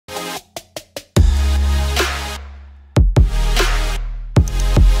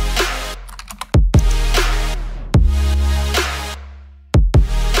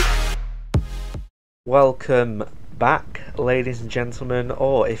Welcome back, ladies and gentlemen,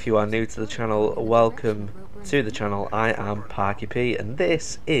 or if you are new to the channel, welcome to the channel. I am Parky P and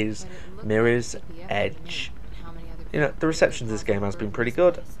this is Mirror's Edge. You know, the reception to this game has been pretty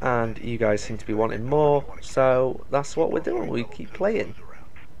good and you guys seem to be wanting more, so that's what we're doing. We keep playing.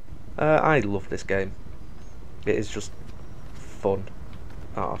 I love this game. It is just fun.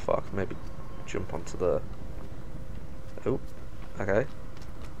 Oh fuck, maybe jump onto the... Oh, okay.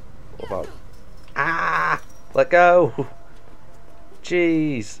 What about... Ah! Let go!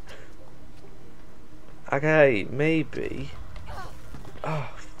 Jeez. Okay, maybe... Oh,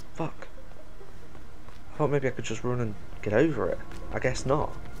 fuck. I thought maybe I could just run and get over it. I guess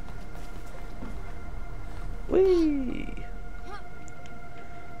not. Whee!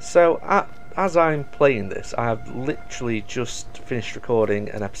 So, as I'm playing this, I have literally just finished recording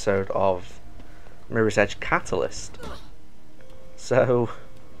an episode of Mirror's Edge Catalyst. So...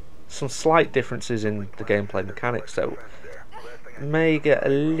 some slight differences in the gameplay mechanics, so may get a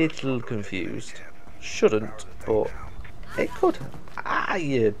little confused. Shouldn't, but it could. Ah,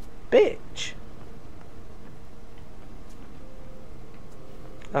 you bitch!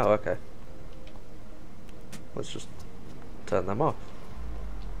 Oh, okay. Let's just turn them off.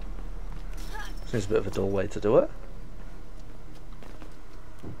 Seems a bit of a dull way to do it.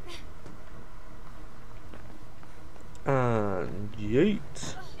 And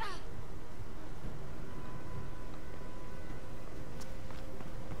yeet.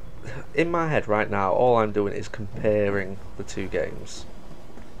 In my head right now, all I'm doing is comparing the two games.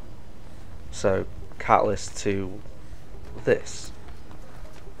 So, Catalyst to this.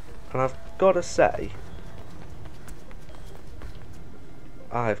 And I've got to say,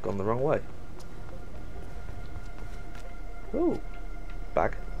 I've gone the wrong way. Ooh,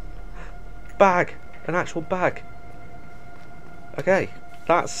 bag. Bag! An actual bag! Okay,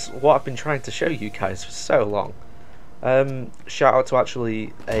 that's what I've been trying to show you guys for so long. Shout out to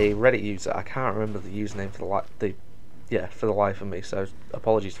actually a Reddit user. I can't remember the username for the life of me, so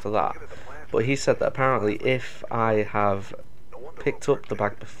apologies for that. But he said that apparently if I have picked up the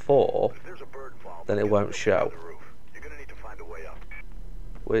bag before, then it won't show.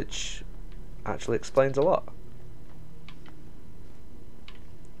 Which actually explains a lot.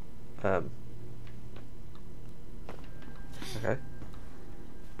 Okay.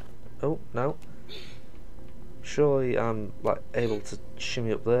 Oh, no. Surely I'm like able to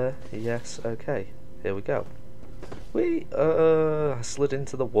shimmy up there. Yes, okay. Here we go. I slid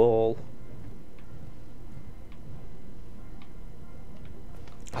into the wall.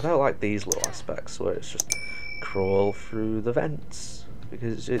 I don't like these little aspects where it's just crawl through the vents,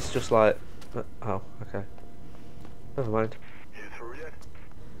 because it's just like, oh, okay. Never mind.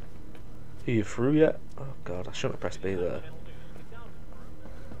 Are you through yet? Oh god, I shouldn't have pressed B there.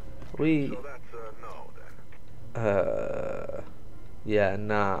 Yeah,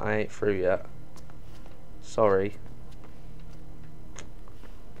 nah, I ain't through yet. Sorry.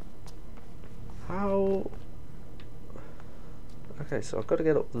 How? Okay, so I've got to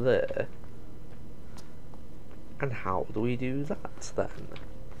get up there. And how do we do that then?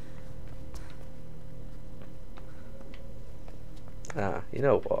 Ah, you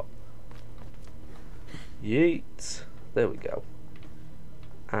know what? Yeet. There we go.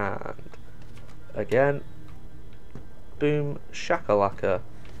 And again. Boom shakalaka.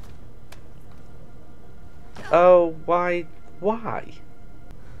 Oh, why? Why?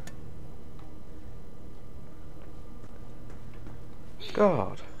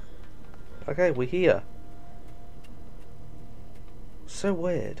 God. Okay, we're here. So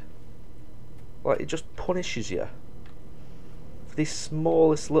weird. Like, it just punishes you for these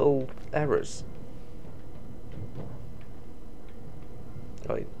smallest little errors.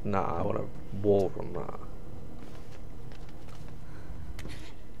 Like, nah, I want to wall run that.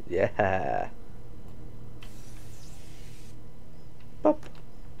 Yeah. Pop.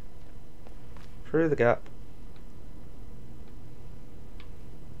 Through the gap.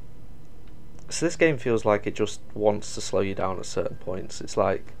 So this game feels like it just wants to slow you down at certain points. It's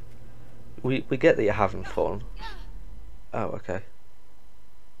like, we get that you're having fun. Oh, okay.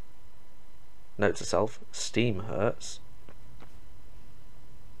 Note to self, steam hurts.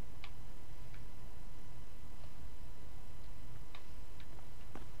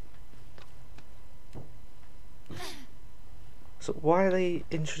 So why are they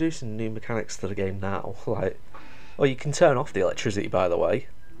introducing new mechanics to the game now? Like, oh, you can turn off the electricity, by the way,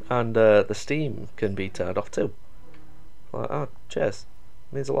 and the steam can be turned off too. Like, oh, cheers,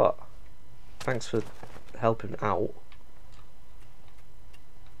 means a lot. Thanks for helping out.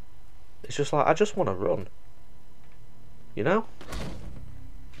 It's just like, I just want to run. You know?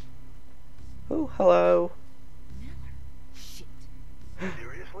 Oh, hello. Shit.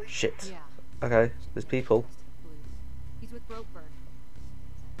 Seriously? Shit. Yeah. Okay, there's people. He's with Ropeburn.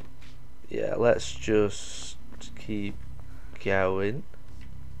 Yeah, let's just keep going.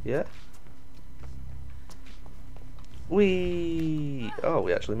 Yeah. Whee! Oh,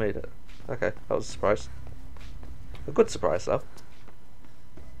 we actually made it. Okay, that was a surprise. A good surprise, though.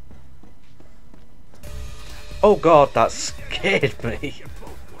 Oh god, that scared me.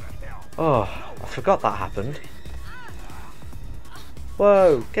 Oh, I forgot that happened.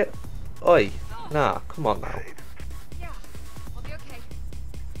 Whoa, get... Oi. Nah, come on now. Yeah, I'll be okay.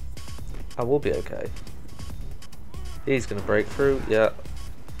 I will be okay. He's gonna break through, yeah.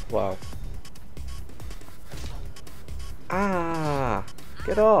 Wow. Ah!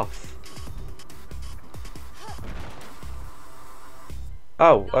 Get off!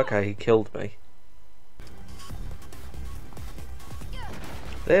 Oh, okay, he killed me.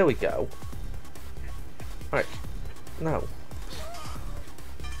 There we go. Right. No.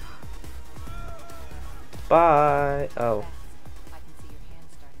 Bye! Oh. I can see your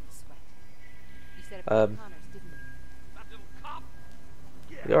hands starting to sweat. You said it was Connors, didn't you? That little cop?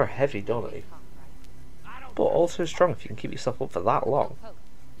 You're a heavy Donny. Cop, right? I don't But also strong if you can keep yourself up for that long. Oh,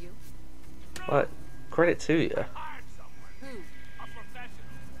 you? Like, credit to you. hire someone. Who? A professional.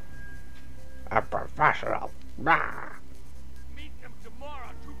 A professional. Rah. Meet them tomorrow,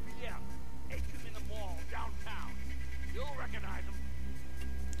 2 p.m. Take them in the mall downtown. You'll recognize them.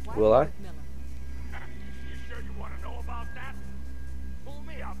 Why Will I? with Miller? You sure you want to know about that? Pull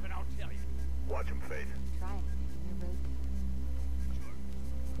me up and I'll tell you. Watch him, Faith. Try anything, you're rude.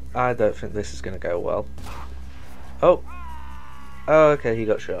 I don't think this is going to go well. Oh. Oh, okay, he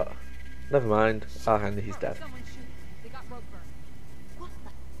got shot. Never mind. He's dead. Someone shoot him. They got Ropeburn. What the?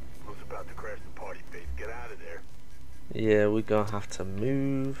 Who's about to crash the party, Faith? Get out of there. Yeah, we're going to have to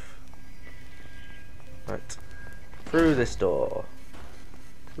move. Right. Through this door.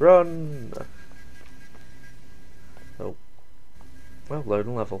 Run! Oh. Well,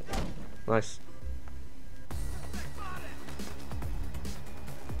 loading level. Nice.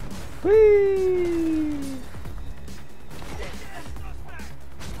 Whee!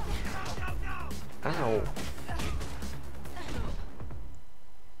 Ow.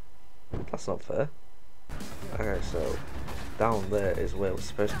 That's not fair. Okay, so down there is where we're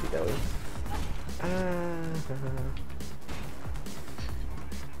supposed to be going.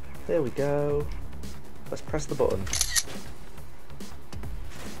 There we go. Let's press the button.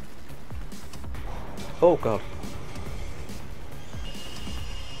 Oh god.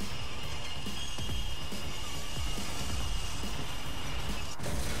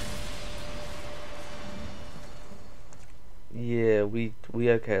 Yeah, we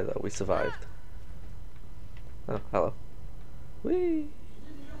okay though, we survived. Oh, hello. Whee!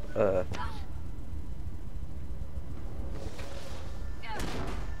 That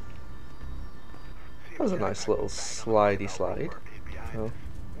was a nice little slidey slide. Oh.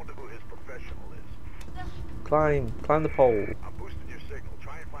 Wonder who his professional is. Climb the pole. I'm boosting your signal.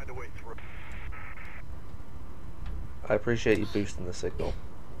 Try and find a way through. I appreciate you boosting the signal.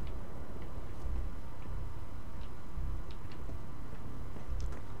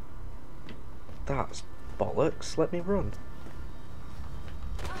 That's bollocks. Let me run.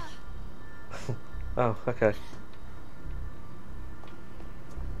 Oh, okay.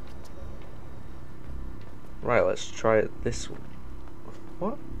 Right, let's try it this way.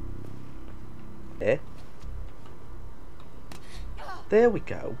 What? Eh? There we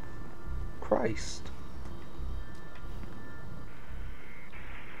go. Christ.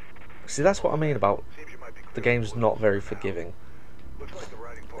 See, that's what I mean about the game's not very forgiving.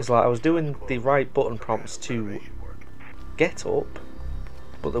 It's like I was doing the right button prompts to get up,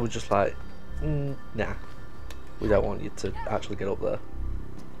 but they were just like, nah, we don't want you to actually get up there.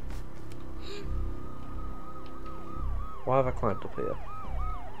 Why have I climbed up here?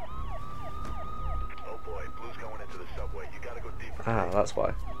 Oh boy, Blue's going into the subway. You gotta go deeper. Ah, that's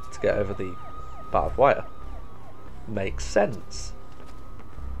why. To get over the barbed wire. Makes sense.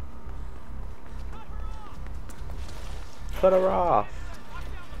 Put her off.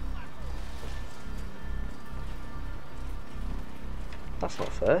 That's not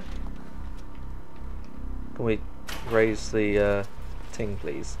fair. Can we raise the ting,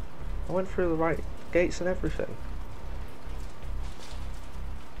 please? I went through the right gates and everything.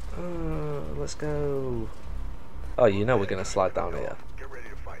 Let's go. Oh, you know we're gonna slide down here. Get ready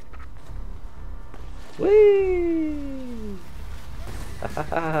to fight. Whee! Ha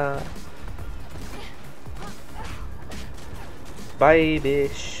ha. Bye,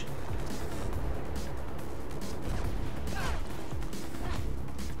 bish.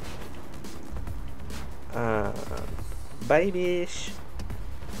 Babyish.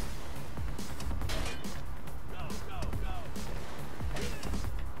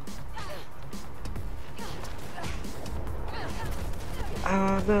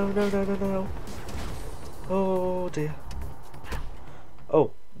 Ah, no, no, no, no, no. Oh dear.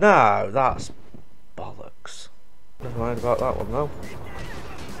 Oh, no, that's bollocks. Never mind about that one though.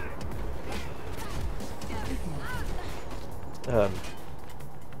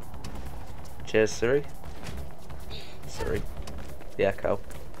 Cheers, Siri. Siri. The Echo.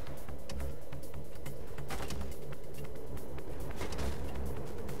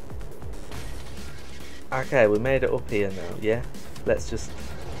 Okay, we made it up here now, yeah? Let's just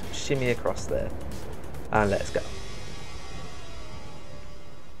shimmy across there. And let's go.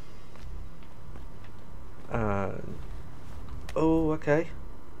 And... oh, okay.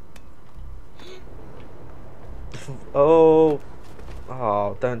 Oh...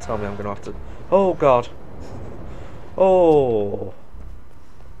 oh, don't tell me I'm gonna have to... oh, God. Oh...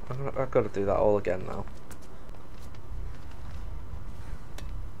 I've got to do that all again now.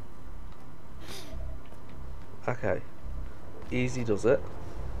 Okay. Easy does it.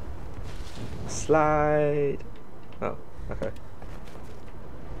 Slide. Oh, okay.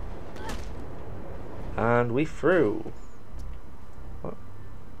 And we through. What?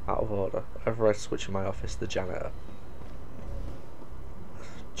 Out of order. Override switch in my office, the janitor.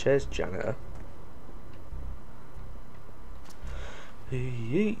 Cheers, janitor.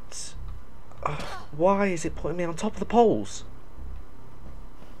 Yeet. Why is it putting me on top of the poles?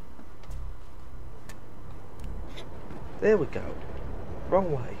 There we go.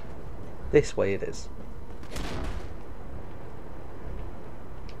 Wrong way. This way it is.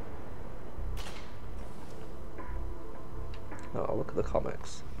 Oh, look at the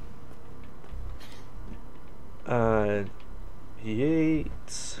comics. And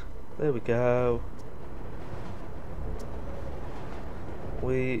yeet. There we go.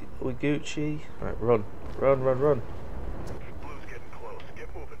 We Gucci. Right, run. Run, run, run. Blue's getting close.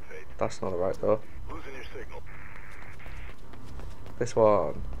 Get moving, Faith. That's not the right door. Losing your signal. This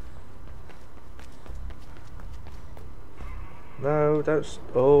one. No, don't.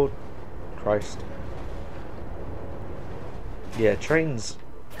 Oh, Christ. Yeah, trains.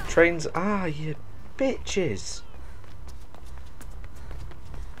 Trains. Ah, you bitches.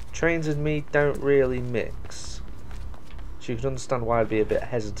 Trains and me don't really mix. So you can understand why I'd be a bit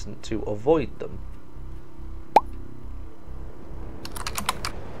hesitant to avoid them.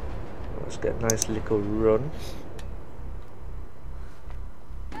 Let's get a nice little run.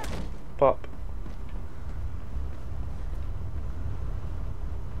 Pop.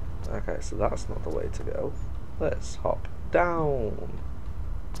 Okay, so that's not the way to go. Let's hop down.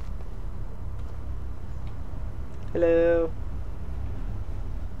 Hello.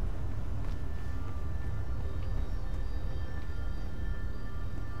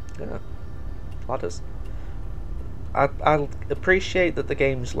 Yeah, ladders. I appreciate that the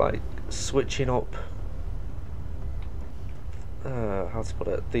game's like switching up. How to put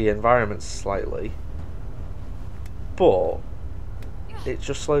it? The environment slightly, but it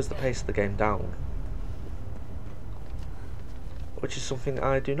just slows the pace of the game down, which is something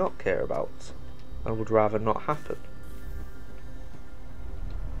I do not care about and would rather not happen.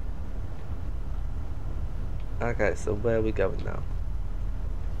 Okay, so where are we going now?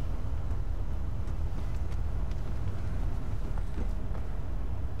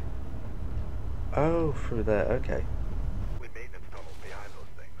 Oh, through there, okay. With maintenance tunnels behind those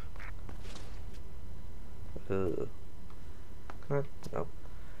things. Can I? No.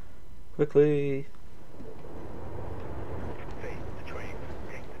 Quickly. Faith, the train.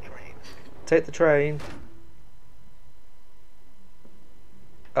 Take the train. Take the train.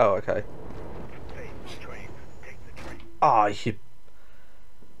 Oh, okay. Faith, the train. Take the train. Ah, you.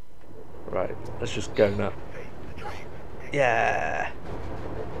 Right, let's just go now. Faith, the train. Yeah.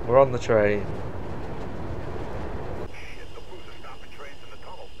 We're on the train. Shit, the Blues are stopping trains in the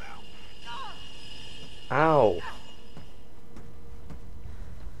tunnels now. Ow.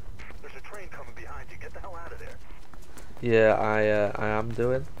 There's a train coming behind you. Get the hell out of there. Yeah, I am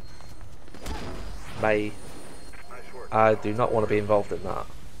doing. Bye. Nice work. I do not want to be involved in that.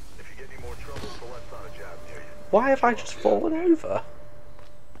 If you get any more trouble, Colette's on a job near you. Why have I just fallen over?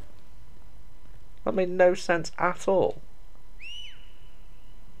 That made no sense at all.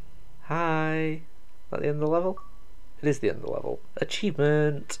 Hi. Is that the end of the level? It is the end of the level.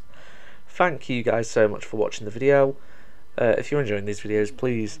 Achievement. Thank you guys so much for watching the video. If you're enjoying these videos,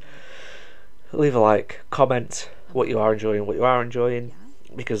 please leave a like, comment what you are enjoying,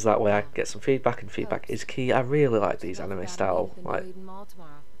 because that way I can get some feedback, and feedback is key. I really like these anime style like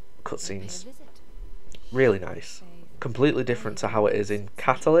cutscenes. Really nice. completely different to how it is in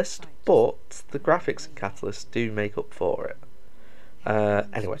Catalyst, but the graphics in Catalyst do make up for it.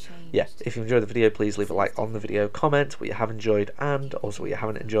 Anyway, yeah, if you enjoyed the video, please leave a like on the video, comment what you have enjoyed and also what you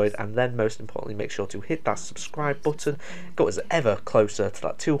haven't enjoyed, and then most importantly make sure to hit that subscribe button. Go as ever closer to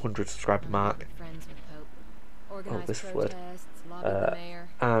that 200 subscriber mark. Oh, this word.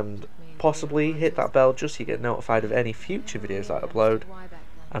 And possibly hit that bell just so you get notified of any future videos I upload.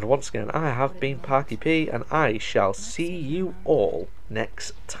 And once again, I have been Parky P, and I shall see you all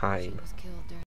next time. She was killed during